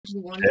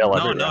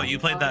No, you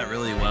played that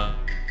really well.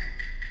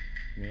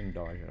 Me and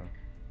Dorje.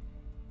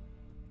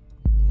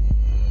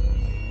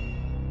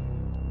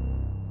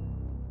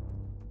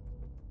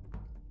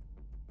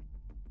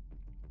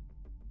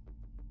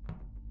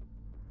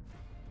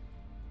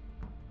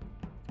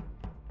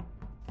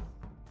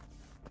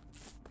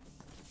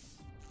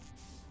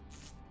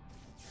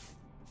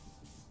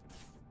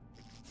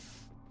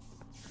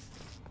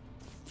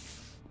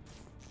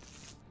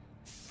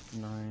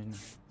 Nine,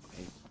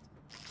 8,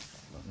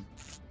 7,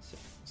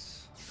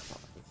 6, 5,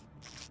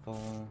 4,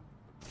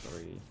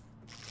 3, 2,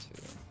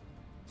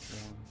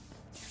 1.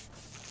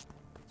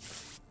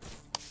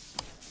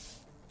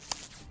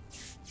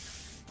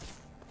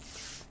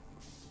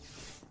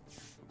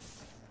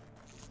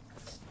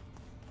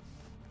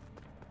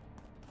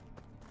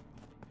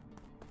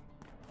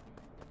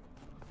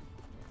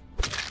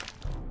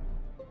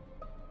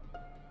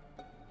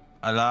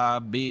 A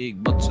lot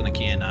big butts in a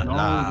can. No,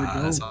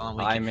 That's all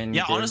we can.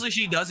 Yeah, honestly,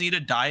 she does need to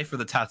die for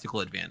the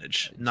tactical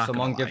advantage. Not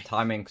Someone gonna give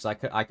timing, because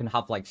I can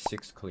have like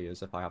 6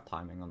 clears if I have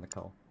timing on the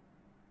kill.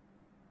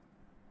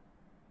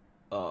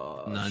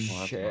 None.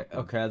 Shit.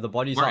 Okay, the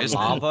body's on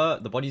lava.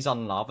 The body's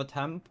on lava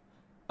temp.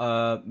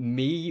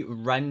 Me,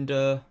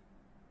 Render.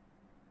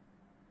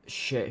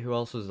 Shit, who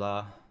else was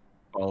there?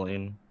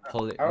 Pauline.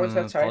 I was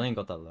outside. Pauline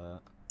got that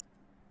alert.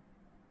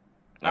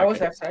 I was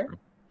outside.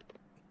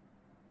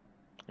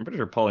 I'm pretty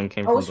sure Pauline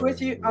came. I was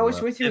with you. I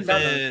was with you. If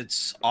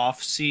it's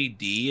off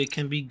CD, it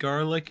can be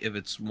garlic. If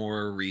it's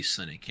more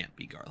recent, it can't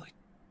be garlic.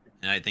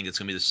 And I think it's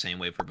gonna be the same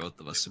way for both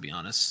of us, to be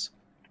honest.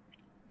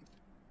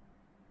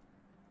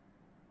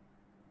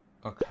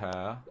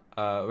 Okay.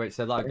 Wait,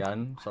 say that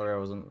again. Sorry, I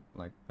wasn't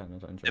like paying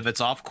attention. If it's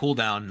off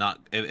cooldown,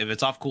 if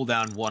it's off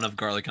cooldown, one of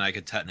garlic and I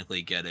could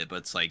technically get it, but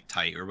it's like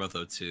tight. We're both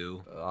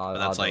 0-2. But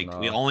that's like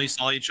we only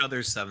saw each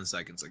other 7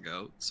 seconds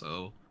ago,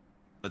 so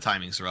the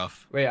timing's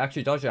rough. Wait,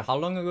 actually, Dorje, how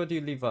long ago do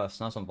you leave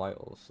Snaps on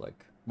Vitals?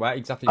 Like, where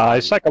exactly? I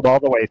cycled all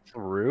the way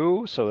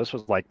through, so this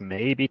was like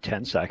maybe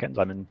 10 seconds.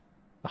 I'm in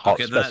the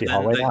hallway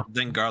now.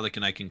 Then garlic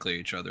and I can clear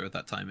each other at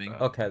that timing.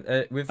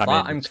 Okay, with that,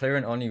 I'm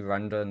clearing only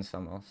Render and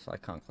Samos. I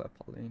can't clear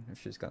Pauline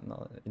if she's gotten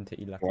into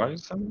Elec. Why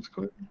is Samos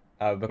clear?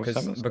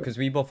 Because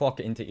we both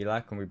walk into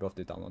Elec and we both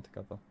do download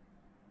together.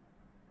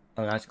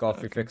 And I just go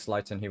off, we fix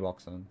lights and he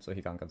walks in, so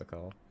he can't get the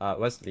call.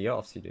 Where's Leo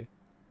off CD?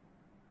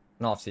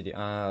 Not off CD.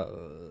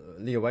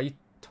 Leo, where are you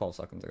 12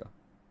 seconds ago?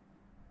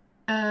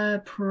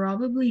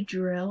 Probably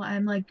drill.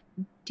 I'm like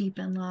deep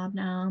in lab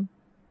now.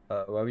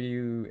 Where were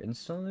you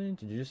instantly?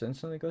 Did you just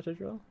instantly go to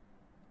drill?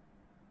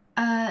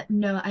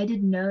 No, I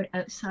did note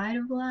outside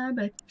of lab.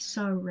 I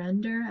saw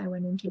render. I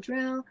went into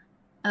drill.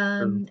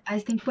 I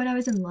think when I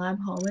was in lab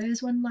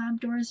hallways when lab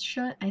doors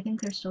shut, I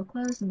think they're still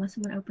closed unless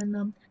someone opened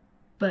them.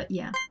 But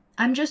yeah,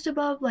 I'm just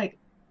above like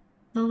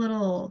the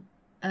little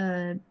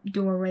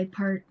doorway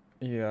part.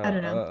 Yeah. I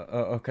don't know.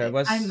 Okay.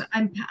 Where's...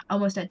 I'm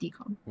almost at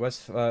decom.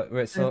 Where's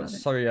wait? So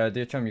sorry.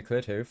 DHM, you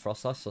cleared who?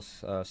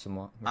 Frostless or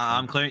somewhat?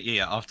 I'm clearing.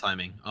 Yeah, off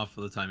timing. Off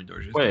of the timing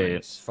Dorje.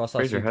 Wait,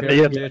 Frostless.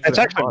 It's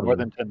actually more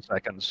than 10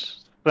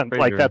 seconds.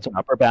 Like that's an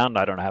upper bound.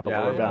 I don't have a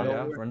lower bound.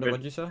 Yeah. Render,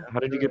 what'd you say? How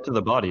did you get to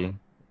the body?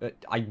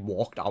 I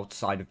walked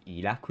outside of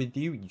Elec with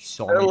you. You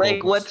saw me.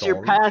 Like, what's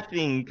your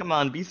pathing? Come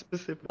on, be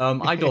specific.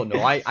 I don't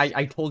know.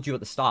 I told you at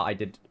the start I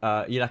did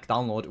Elec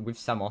download with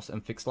Semos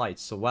and fixed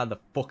lights. So where the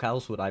fuck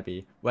else would I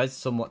be? Where's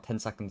somewhat 10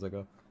 seconds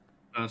ago?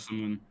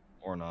 Someone.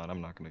 Or not.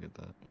 I'm not gonna get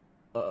that.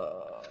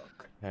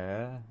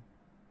 Okay.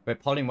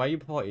 Wait, Pauline, where you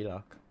before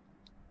Elec?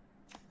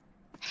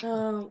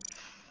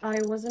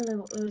 I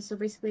wasn't. So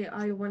basically,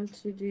 I went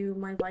to do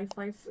my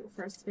life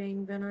first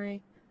thing.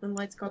 Then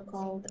lights got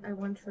called. I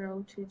went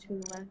drill to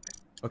Elec.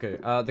 Okay.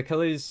 The kill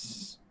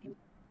is.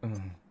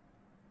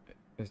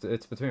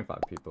 It's between 5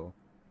 people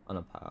on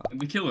a path.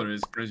 The killer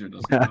is Brazier,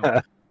 doesn't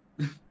know.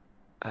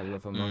 I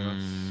live among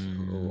us.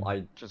 Oh,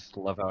 I just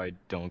love how I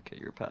don't get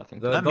your pathing.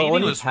 That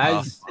meeting was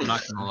tough, I'm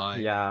not gonna lie.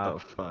 Yeah. Oh,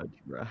 fudge,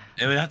 bro.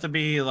 It would have to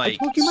be like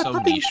so niche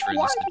for these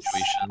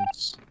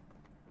situations.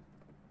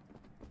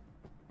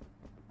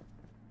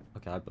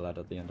 Okay, I bled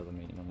at the end of the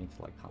meeting. I need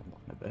to like calm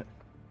down a bit.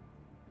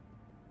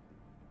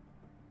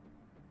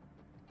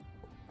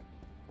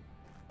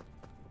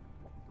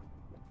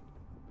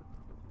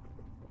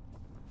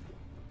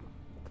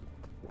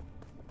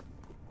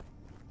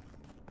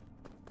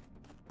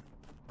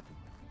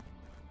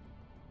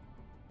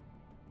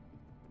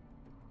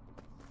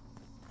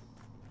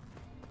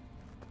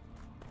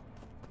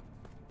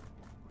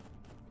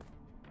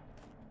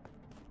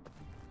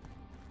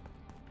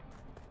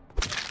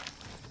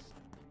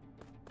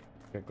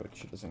 Okay, good.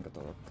 She doesn't get the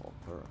report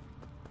for.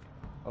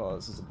 Oh,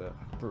 this is a bit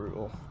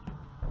brutal.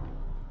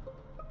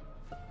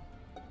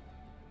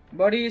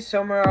 Body is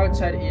somewhere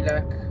outside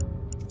Elec.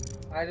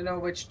 I don't know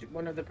which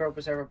one of the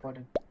purpose I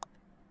reported.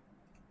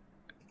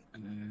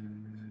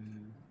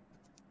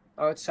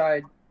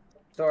 Outside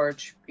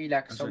storage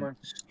Elec somewhere.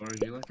 Storage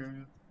Elec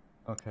area.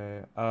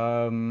 Okay.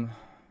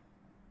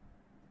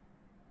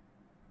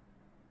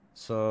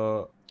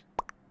 So,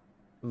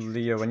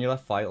 Leo, when you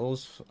left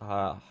vitals,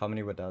 how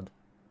many were dead?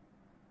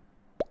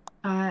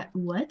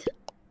 What?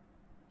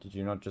 Did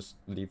you not just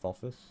leave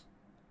office?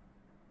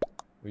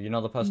 Were you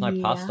not the person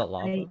I passed at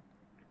lava?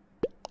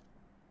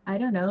 I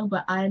don't know,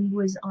 but I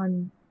was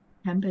on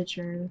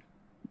temperature.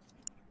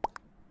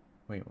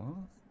 Wait, what?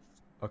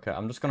 Okay,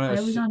 I'm just gonna. I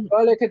was on.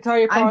 Well, I can tell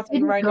you I pathing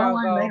didn't right go now.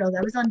 on Riddle.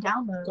 That was on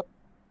download.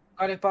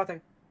 Got it,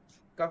 pathing.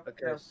 Go.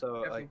 Okay, Go. so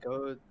I Definitely.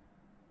 go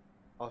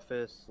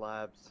office,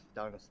 labs,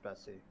 down to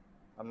Speci.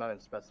 I'm not in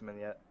specimen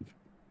yet.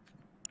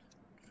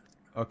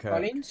 Okay.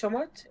 Colin,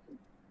 somewhat?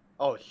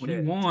 Oh shit. What do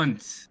you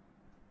want?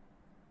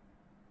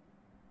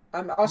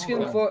 I'm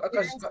asking Oh. for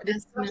because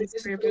This this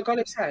is is what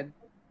Colin said.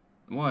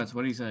 What?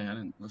 What did he say? I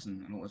don't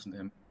listen to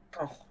him.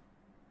 Oh.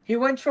 He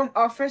went from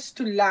office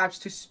to labs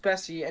to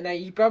Speci, and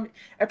he probably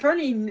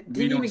apparently didn't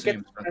don't even see get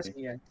him to Speci.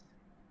 Speci yet.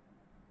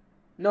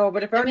 No,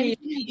 but apparently.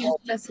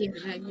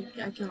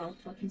 I cannot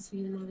fucking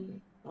see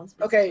him on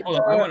Okay. Hold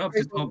on, I went up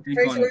to top deep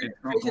on it's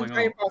not going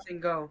on. Pathing,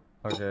 go.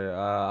 Okay,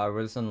 I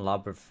was in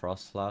lab with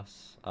Frost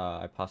last.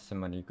 I passed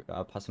him when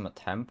I passed him at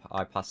temp.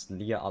 I passed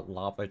Leah at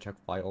lab. I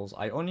checked vitals.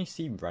 I only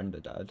see Render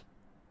dead.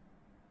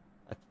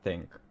 I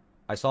think.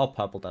 I saw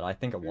purple dead. I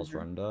think it was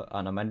Render,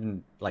 and I'm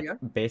ending like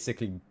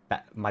basically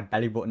my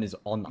belly button is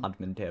on the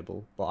admin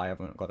table, but I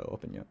haven't got it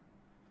open yet.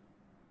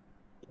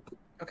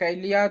 Okay,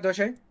 Leah,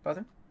 Dorje,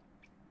 brother.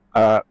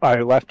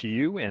 I left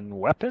you in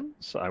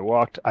weapons. I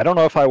don't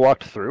know if I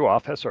walked through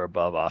office or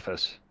above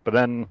office, but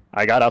then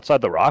I got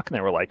outside the rock and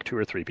there were like 2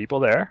 or 3 people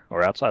there,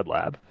 or outside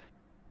lab.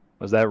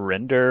 Was that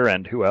Render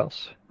and who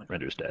else?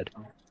 Render's dead.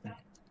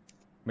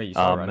 Wait, you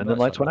saw Render? And then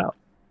lights went out.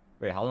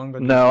 Wait, how long ago?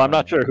 No, I'm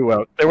not sure who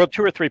else. There were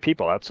 2 or 3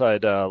 people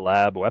outside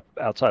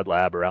outside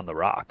lab around the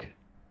rock.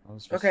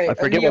 Okay, I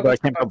forget Leah, whether I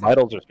came from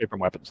vitals or straight from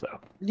weapons though.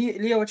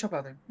 Leah, what's your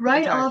pathing?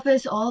 Right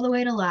office all the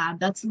way to lab.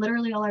 That's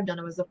literally all I've done.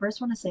 I was the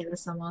first one to say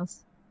this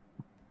almost.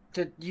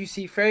 Did you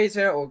see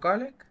Fraser or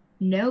Garlic?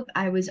 Nope,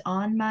 I was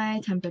on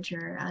my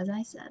temperature, as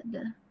I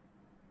said.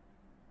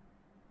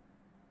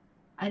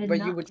 I did But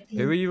not. you would.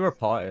 Who are you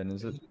reporting?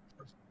 Is it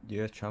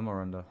DHM or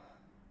Render?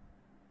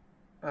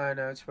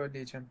 No, it's for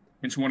DHM.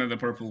 It's one of the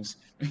purples.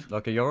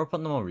 Okay, you're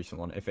reporting the more recent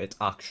one. If it's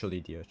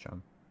actually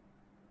DHM.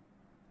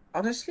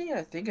 Honestly,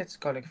 I think it's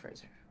Garlic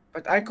Fraser,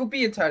 but I could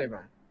be entirely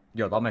wrong.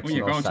 Yo, that makes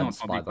no sense,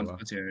 by the way.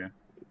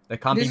 It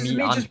can't This be is me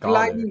me and just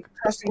Garlic. blindly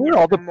trusting Who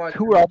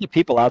are all the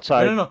people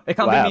outside? No, it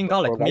can't be me and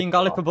Garlic. Me and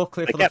Garlic were both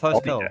clear They for the can't all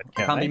first be kill. dead, It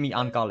can can't they? be me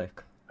and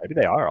Garlic. Maybe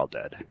they are all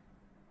dead.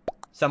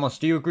 Semos,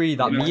 do you agree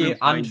that No, me cleared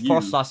by and you.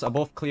 Frostlass are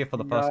both clear for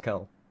the first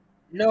kill?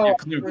 No,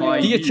 Cleared by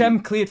you.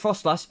 DHM cleared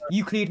Frostlass,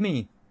 you cleared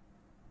me.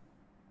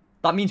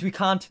 That means we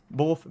can't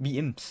both be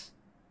imps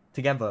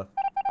together.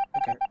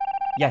 Okay.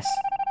 Yes,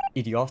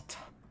 idiot.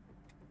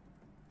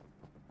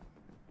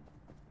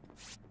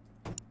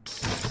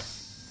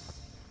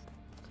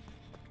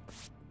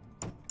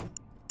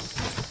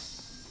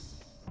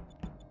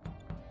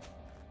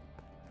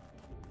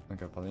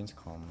 Okay, Pauline's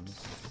comms.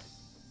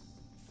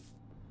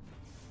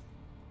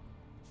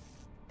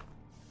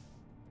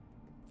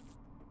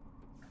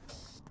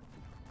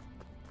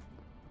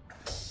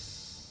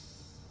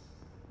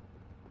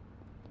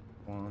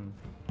 One.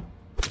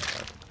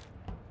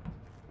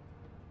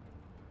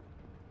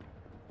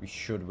 We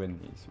should win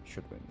these. We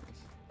should win these.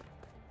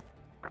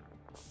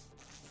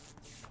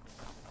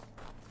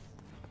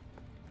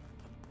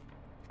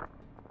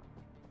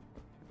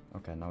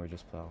 Okay, now we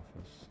just play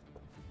office.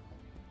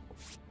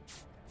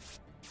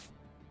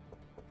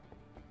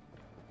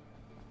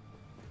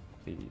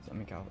 Please, let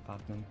me go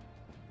admin.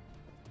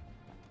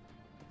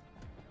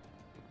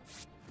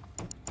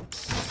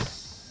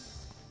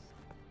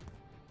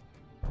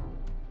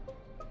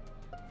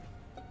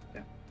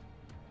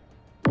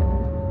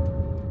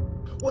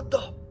 What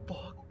the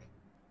fuck?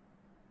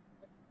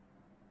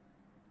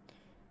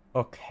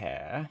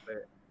 Okay. Wait.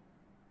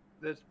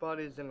 This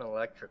body's in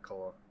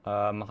electrical.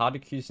 Hard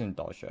accusing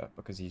Dorje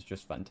because he's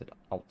just vented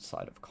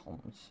outside of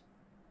comms.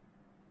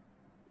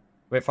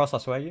 Wait,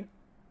 Frostlass, where are you?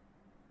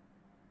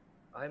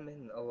 I'm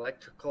in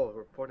electrical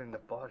reporting the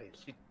body.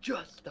 She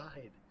just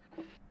died.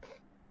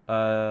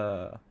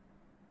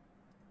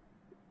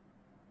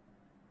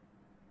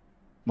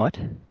 What?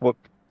 What?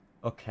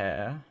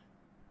 Okay.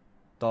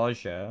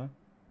 Dorje.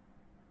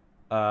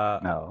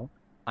 No.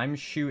 I'm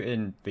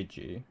shooting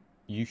Vigi.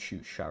 You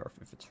shoot Sheriff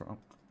if it's wrong.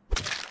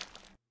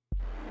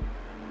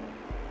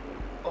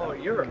 Oh,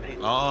 you're a bitch.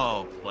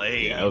 Oh,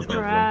 play. Yeah, that was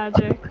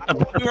Tragic.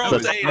 We were all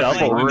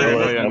saying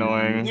really it.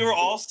 annoying. We were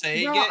all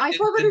saying No, it. I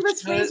thought that and it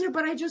was Trent- Fraser,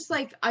 but I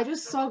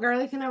just saw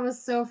Garlic and I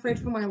was so afraid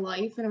for my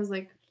life, and I was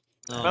like.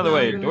 Oh, By the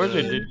way, no. Dorje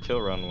did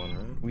kill round 1,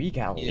 right? We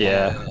got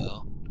Yeah.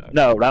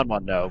 No, round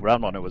 1, no.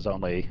 Round 1, it was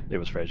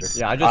Fraser.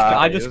 Yeah,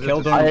 I just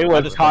killed him. I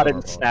was just caught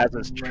killed in him.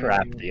 Snazz's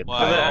trap the entire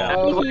Wow.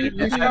 Oh, time.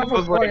 you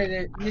self-reported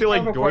it. I You feel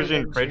like self-reported Dorje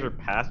and it. Fraser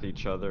passed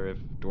each other if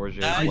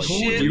Dorje That I like, told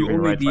shit you moving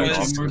only right by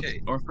was- DHM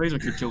okay. or Fraser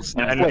could kill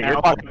Snaz. And wait,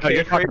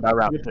 you're talking about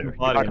round 2. You're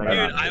talking about Dude,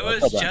 round I 2.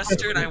 was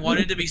Jester and I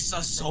wanted to be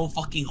sus so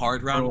fucking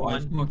hard round Bro, I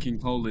 1. fucking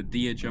told it.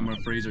 DHM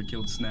or Fraser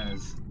killed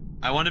Snaz.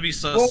 I want to be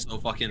sus so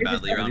fucking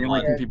badly They're round the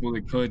 1. only two people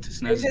that could.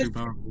 Snaz is too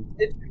powerful.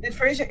 Did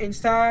Fraser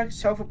Insta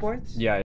self-report? Yeah.